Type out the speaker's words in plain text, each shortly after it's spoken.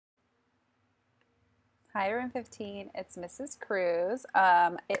Hi, Room 15. It's Mrs. Cruz.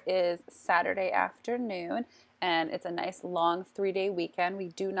 It is Saturday afternoon, and it's a nice long 3-day weekend. We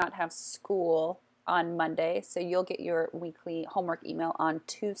do not have school on Monday, so you'll get your weekly homework email on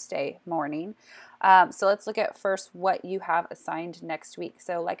Tuesday morning. So let's look at first what you have assigned next week.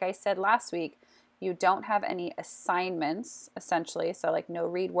 So, like I said last week, you don't have any assignments essentially, so like no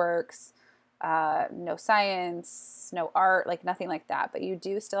read works, no science, no art, like nothing like that. But you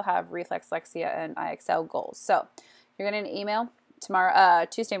do still have Reflexia and IXL goals. So you're getting an email tomorrow,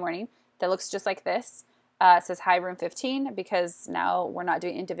 Tuesday morning, that looks just like this. It says hi room 15 because now we're not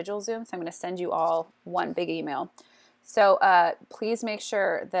doing individual Zoom, so I'm going to send you all one big email. So please make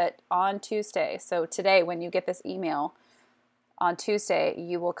sure that on Tuesday, so today when you get this email, on Tuesday,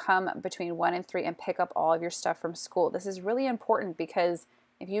 you will come between 1 and 3 and pick up all of your stuff from school. This is really important because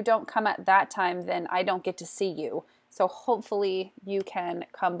if you don't come at that time, then I don't get to see you. So hopefully you can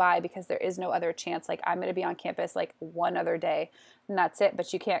come by because there is no other chance. Like I'm going to be on campus like one other day and that's it.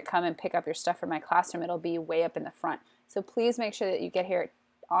 But you can't come and pick up your stuff from my classroom. It'll be way up in the front. So please make sure that you get here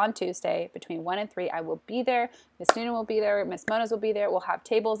on Tuesday between 1 and 3. I will be there. Miss Noonan will be there. Miss Mona's will be there. We'll have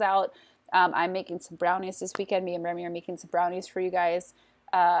tables out. I'm making some brownies this weekend. Me and Remy are making some brownies for you guys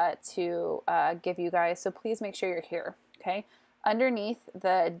to give you guys. So please make sure you're here, okay? Underneath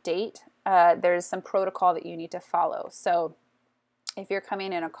the date, there's some protocol that you need to follow. So if you're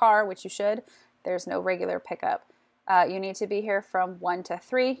coming in a car, which you should, there's no regular pickup. You need to be here from 1 to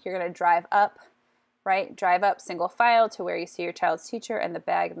 3. You're going to drive up, right? Drive up single file to where you see your child's teacher and the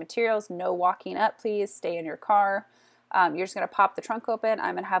bag of materials. No walking up, please. Stay in your car. You're just going to pop the trunk open.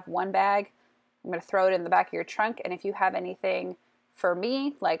 I'm going to have one bag. I'm going to throw it in the back of your trunk. And if you have anything for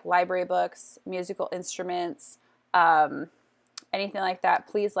me, like library books, musical instruments, anything like that,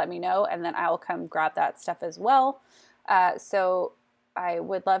 please let me know. And then I'll come grab that stuff as well. So I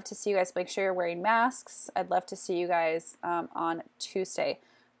would love to see you guys. Make sure you're wearing masks. I'd love to see you guys on Tuesday.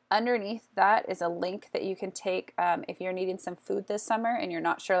 Underneath that is a link that you can take if you're needing some food this summer and you're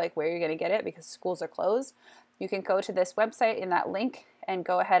not sure like where you're going to get it because schools are closed. You can go to this website in that link and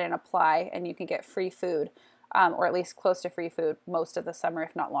go ahead and apply and you can get free food or at least close to free food most of the summer,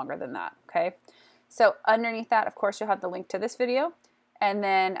 if not longer than that, okay? So underneath that, of course, you'll have the link to this video. And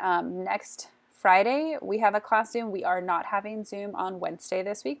then next Friday, we have a class Zoom. We are not having Zoom on Wednesday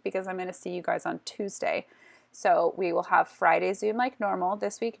this week because I'm going to see you guys on Tuesday. So we will have Friday Zoom like normal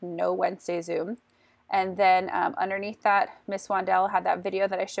this week, no Wednesday Zoom. And then underneath that, Miss Wandell had that video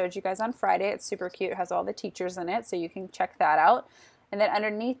that I showed you guys on Friday. It's super cute. It has all the teachers in it, so you can check that out. And then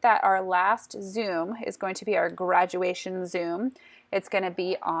underneath that, our last Zoom is going to be our graduation Zoom. It's going to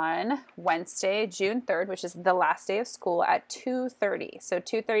be on Wednesday, June 3rd, which is the last day of school at 2:30. So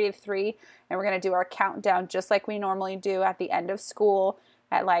 2:30 to 3, and we're going to do our countdown just like we normally do at the end of school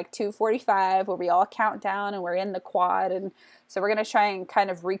at like 2:45 where we all count down and we're in the quad. And so we're going to try and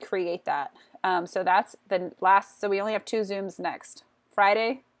kind of recreate that. So that's the last, so we only have 2 Zooms next.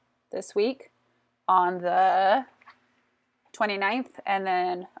 Friday this week on the 29th and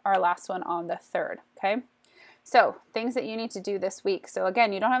then our last one on the 3rd, okay? So things that you need to do this week. So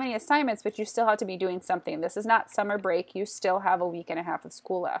again, you don't have any assignments, but you still have to be doing something. This is not summer break. You still have a week and a half of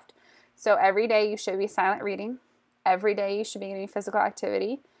school left. So every day you should be silent reading. Every day you should be getting physical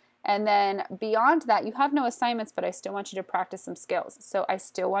activity. And then beyond that, you have no assignments, but I still want you to practice some skills. So I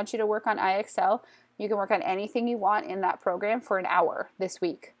still want you to work on IXL. You can work on anything you want in that program for an hour this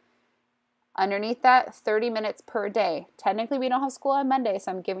week. Underneath that, 30 minutes per day. Technically, we don't have school on Monday,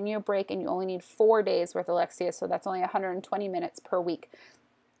 so I'm giving you a break, and you only need 4 days worth of Lexia, so that's only 120 minutes per week.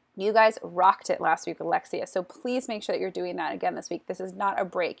 You guys rocked it last week with Lexia, so please make sure that you're doing that again this week. This is not a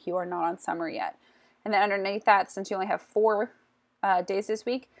break. You are not on summer yet. And then underneath that, since you only have 4 days this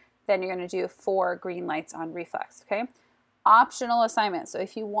week, then you're going to do 4 green lights on reflex, okay? Optional assignments. So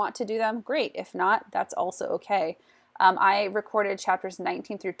if you want to do them, great. If not, that's also okay. I recorded chapters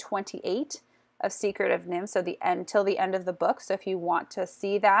 19 through 28 of Secret of NIMH, so till the end of the book. So if you want to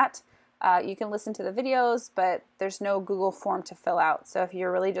see that, you can listen to the videos, but there's no Google form to fill out. So if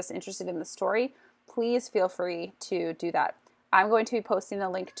you're really just interested in the story, please feel free to do that. I'm going to be posting the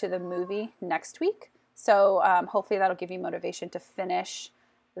link to the movie next week. So hopefully that'll give you motivation to finish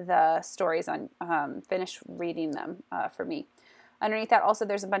the stories on, finish reading them for me. Underneath that also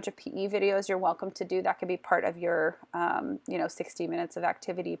there's a bunch of PE videos you're welcome to do. That could be part of your 60 minutes of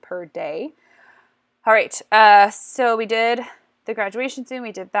activity per day. All right, so we did the graduation Zoom,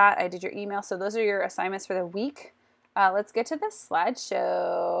 we did that, I did your email. So those are your assignments for the week. Let's get to the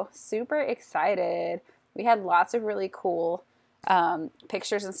slideshow. Super excited. We had lots of really cool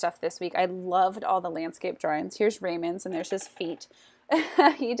pictures and stuff this week. I loved all the landscape drawings. Here's Raymond's and there's his feet.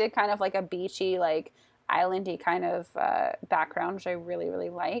 He did kind of like a beachy, like islandy kind of background, which I really, really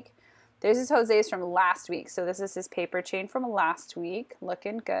like. This is Jose's from last week. So this is his paper chain from last week.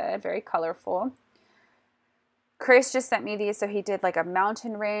 Looking good, very colorful. Chris just sent me these, so he did like a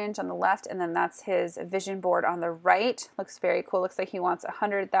mountain range on the left, and then that's his vision board on the right. Looks very cool. Looks like he wants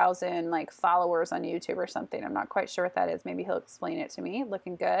 100,000 like followers on YouTube or something. I'm not quite sure what that is. Maybe he'll explain it to me.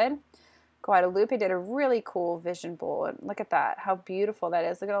 Looking good. Guadalupe did a really cool vision board. Look at that. How beautiful that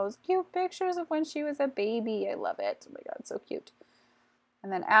is. Look at all those cute pictures of when she was a baby. I love it. Oh my God, so cute.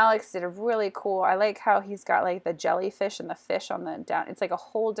 And then Alex did a really cool, I like how he's got like the jellyfish and the fish on the down. It's like a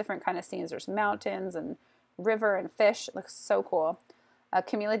whole different kind of scenes. There's mountains and river and fish. It looks so cool.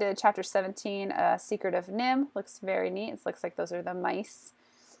 Camila did chapter 17, Secret of Nim. Looks very neat. It looks like those are the mice.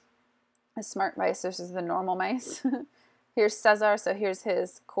 The smart mice versus the normal mice. Here's Cesar. So here's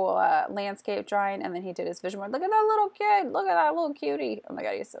his cool landscape drawing. And then he did his vision board. Look at that little kid. Look at that little cutie. Oh my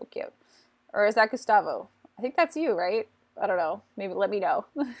God, he's so cute. Or is that Gustavo? I think that's you, right? I don't know. Maybe let me know.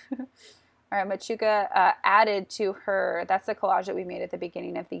 All right, Machuca added to her, that's the collage that we made at the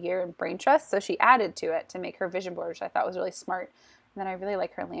beginning of the year in Brain Trust. So she added to it to make her vision board, which I thought was really smart. And then I really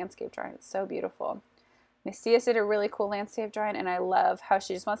like her landscape drawing. It's so beautiful. Macias did a really cool landscape drawing, and I love how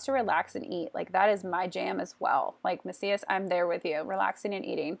she just wants to relax and eat. Like, that is my jam as well. Like, Macias, I'm there with you. Relaxing and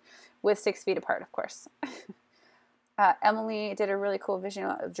eating with 6 feet apart, of course. Emily did a really cool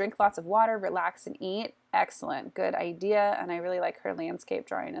vision. Drink lots of water, relax and eat. Excellent. Good idea. And I really like her landscape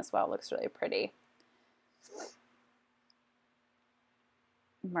drawing as well. Looks really pretty.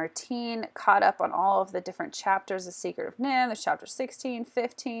 Martine caught up on all of the different chapters of Secret of Nim. There's chapter 16,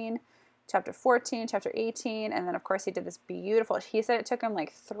 15, chapter 14, chapter 18. And then, of course, he did this beautiful. He said it took him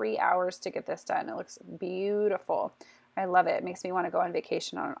like 3 hours to get this done. It looks beautiful. I love it. It makes me want to go on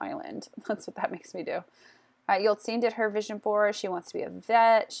vacation on an island. That's what that makes me do. Yoltsine did her vision board. She wants to be a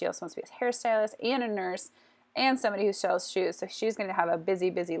vet. She also wants to be a hairstylist and a nurse and somebody who sells shoes. So she's going to have a busy,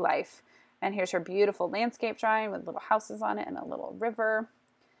 busy life. And here's her beautiful landscape drawing with little houses on it and a little river.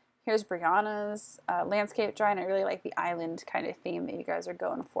 Here's Brianna's landscape drawing. I really like the island kind of theme that you guys are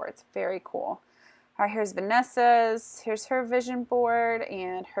going for. It's very cool. All right, here's Vanessa's. Here's her vision board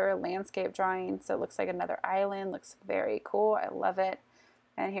and her landscape drawing. So it looks like another island. Looks very cool. I love it.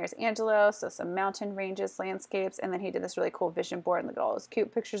 And here's Angelo, so some mountain ranges, landscapes, and then he did this really cool vision board, and look at all those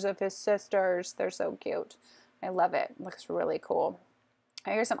cute pictures of his sisters. They're so cute. I love it. Looks really cool.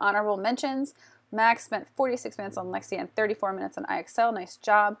 Here's some honorable mentions. Max spent 46 minutes on Lexia and 34 minutes on IXL. Nice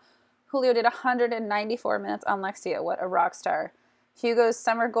job. Julio did 194 minutes on Lexia. What a rock star. Hugo's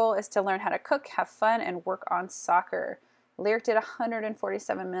summer goal is to learn how to cook, have fun, and work on soccer. Lyric did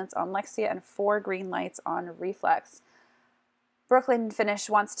 147 minutes on Lexia and 4 green lights on Reflex. Brooklyn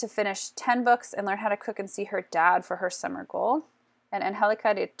wants to finish 10 books and learn how to cook and see her dad for her summer goal. And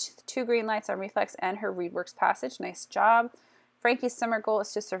Angelica did 2 green lights on Reflex and her ReadWorks passage. Nice job. Frankie's summer goal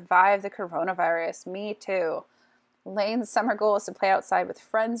is to survive the coronavirus. Me too. Lane's summer goal is to play outside with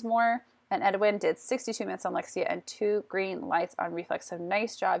friends more. And Edwin did 62 minutes on Lexia and 2 green lights on Reflex. So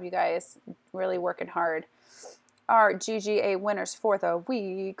nice job, you guys. Really working hard. Our GGA winners for the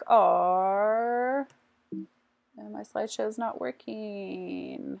week are... And my slideshow is not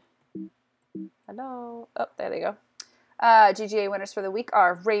working. Hello. Oh, there they go. GGA winners for the week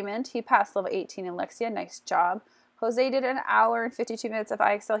are Raymond. He passed level 18 in Lexia. Nice job. Jose did an hour and 52 minutes of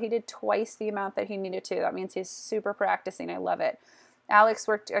IXL. He did twice the amount that he needed to. That means he's super practicing. I love it. Alex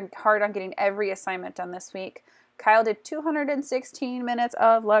worked hard on getting every assignment done this week. Kyle did 216 minutes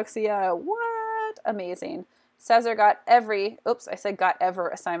of Lexia. What? Amazing. Cesar got every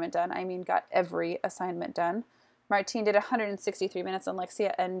assignment done. I mean got every assignment done. Martine did 163 minutes on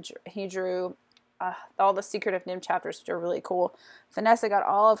Lexia, and he drew all the Secret of Nim chapters, which are really cool. Vanessa got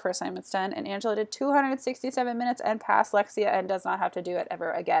all of her assignments done, and Angela did 267 minutes and passed Lexia and does not have to do it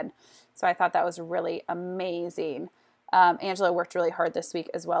ever again. So I thought that was really amazing. Angela worked really hard this week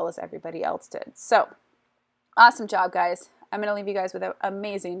as well as everybody else did. So awesome job, guys. I'm going to leave you guys with an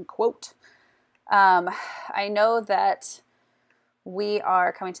amazing quote. I know that we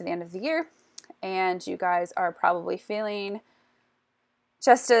are coming to the end of the year, and you guys are probably feeling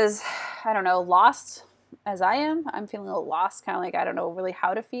just as, I don't know, lost as I am. I'm feeling a little lost, kind of like I don't know really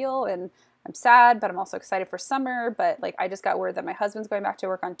how to feel, and I'm sad, but I'm also excited for summer. But like I just got word that my husband's going back to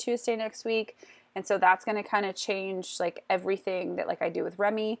work on Tuesday next week, and so that's going to kind of change like everything that like I do with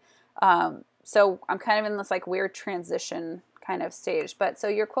Remy. So I'm kind of in this like weird transition kind of stage. But so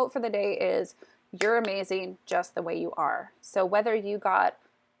your quote for the day is, "You're amazing just the way you are." So whether you got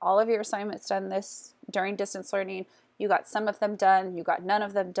all of your assignments done during distance learning, you got some of them done, you got none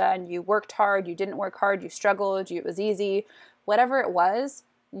of them done, you worked hard, you didn't work hard, you struggled, it was easy, whatever it was,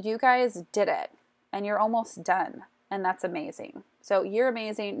 you guys did it. and you're almost done. And that's amazing. So you're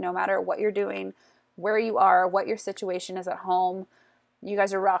amazing no matter what you're doing, where you are, what your situation is at home. You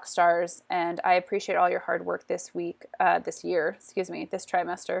guys are rock stars, and I appreciate all your hard work this week, this year, this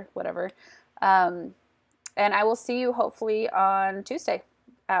trimester, whatever. And I will see you hopefully on Tuesday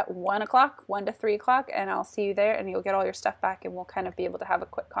at 1 o'clock, 1 to 3 o'clock, and I'll see you there, and you'll get all your stuff back, and we'll kind of be able to have a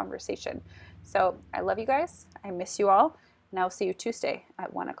quick conversation. So I love you guys. I miss you all, and I'll see you Tuesday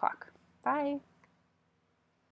at 1 o'clock. Bye.